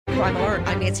Crime Alert,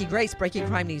 I'm Nancy Grace. Breaking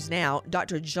crime news now.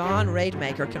 Dr. John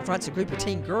Rademacher confronts a group of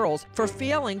teen girls for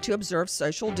failing to observe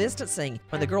social distancing.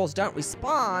 When the girls don't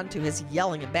respond to his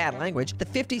yelling and bad language, the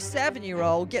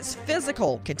 57-year-old gets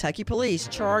physical. Kentucky police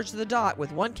charged the doc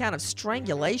with 1 count of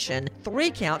strangulation, 3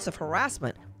 counts of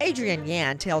harassment. Adrian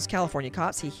Yan tells California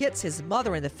cops he hits his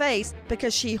mother in the face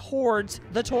because she hoards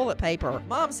the toilet paper.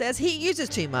 Mom says he uses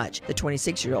too much. The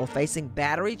 26-year-old facing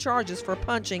battery charges for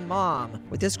punching mom.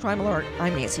 With this Crime Alert,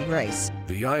 I'm Nancy Grace.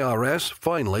 The IRS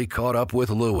finally caught up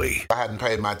with Louie. I hadn't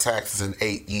paid my taxes in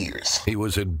 8 years. He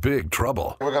was in big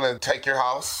trouble. We're going to take your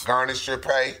house, garnish your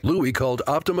pay. Louie called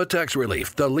Optima Tax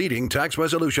Relief, the leading tax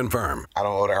resolution firm. I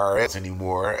don't owe the IRS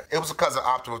anymore. It was because of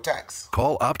Optima Tax.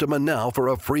 Call Optima now for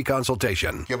a free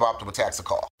consultation. Give Optima Tax a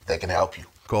call. They can help you.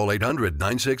 Call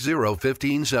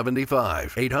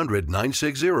 800-960-1575.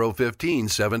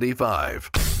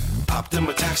 800-960-1575.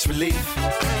 Optima Tax Relief.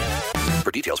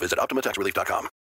 For details, visit OptimaTaxRelief.com.